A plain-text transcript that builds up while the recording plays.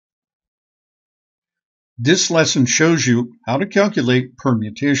This lesson shows you how to calculate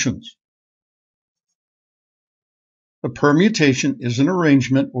permutations. A permutation is an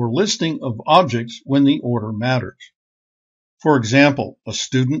arrangement or listing of objects when the order matters. For example, a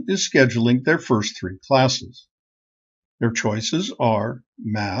student is scheduling their first 3 classes. Their choices are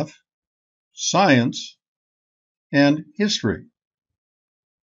math, science, and history.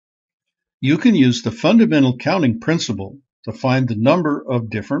 You can use the fundamental counting principle to find the number of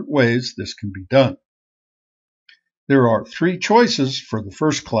different ways this can be done. There are 3 choices for the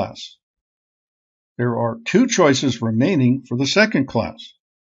first class. There are 2 choices remaining for the second class,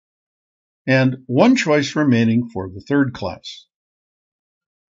 and 1 choice remaining for the third class.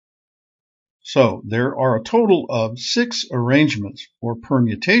 So there are a total of 6 arrangements or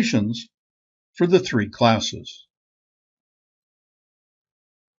permutations for the 3 classes.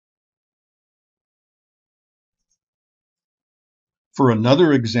 For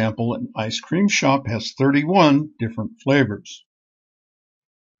another example, an ice cream shop has 31 different flavors.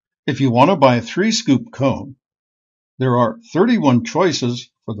 If you want to buy a 3-scoop cone, there are 31 choices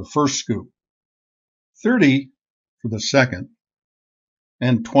for the first scoop, 30 for the second,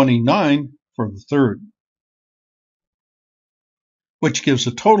 and 29 for the third, which gives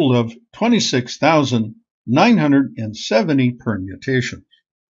a total of 26,970 permutations.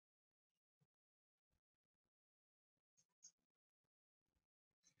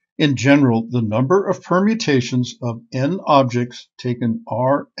 In general, the number of permutations of n objects taken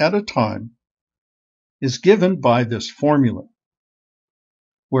r at a time is given by this formula,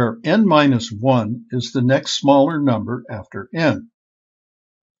 where n minus 1 is the next smaller number after n.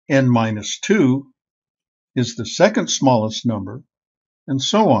 N minus 2 is the second smallest number, and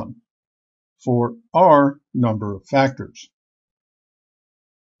so on, for r number of factors.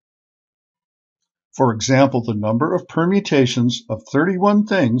 For example, the number of permutations of 31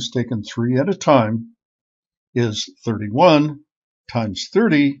 things taken 3 at a time is 31 times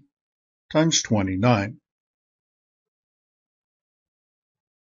 30 times 29.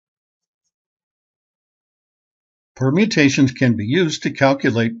 Permutations can be used to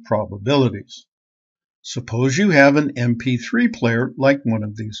calculate probabilities. Suppose you have an MP3 player like one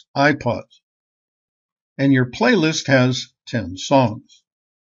of these iPods, and your playlist has 10 songs.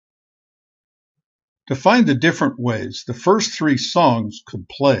 To find the different ways the first 3 songs could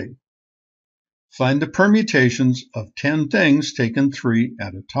play, find the permutations of 10 things taken 3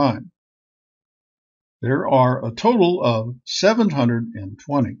 at a time. There are a total of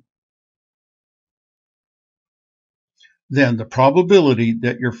 720. Then the probability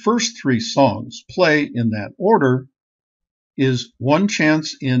that your first 3 songs play in that order is 1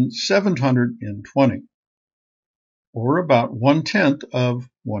 chance in 720, or about 1/10 of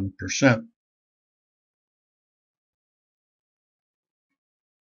 1%.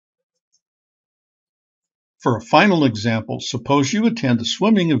 For a final example, suppose you attend a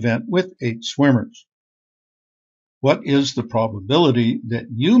swimming event with 8 swimmers. What is the probability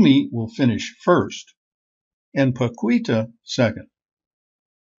that Yumi will finish first and Paquita second?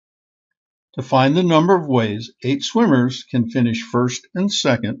 To find the number of ways 8 swimmers can finish first and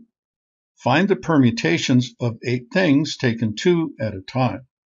second, find the permutations of 8 things taken 2 at a time,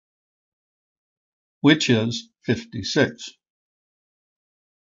 which is 56.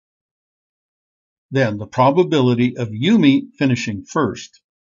 Then the probability of Yumi finishing first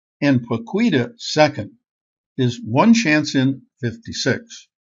and Paquita second is 1 chance in 56.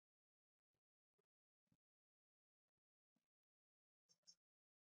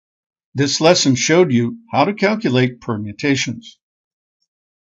 This lesson showed you how to calculate permutations.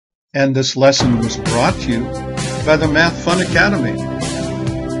 And this lesson was brought to you by the Math Fun Academy.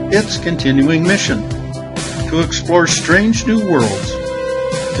 Its continuing mission: to explore strange new worlds,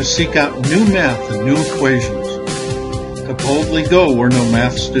 to seek out new math and new equations, to boldly go where no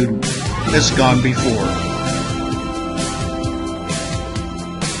math student has gone before.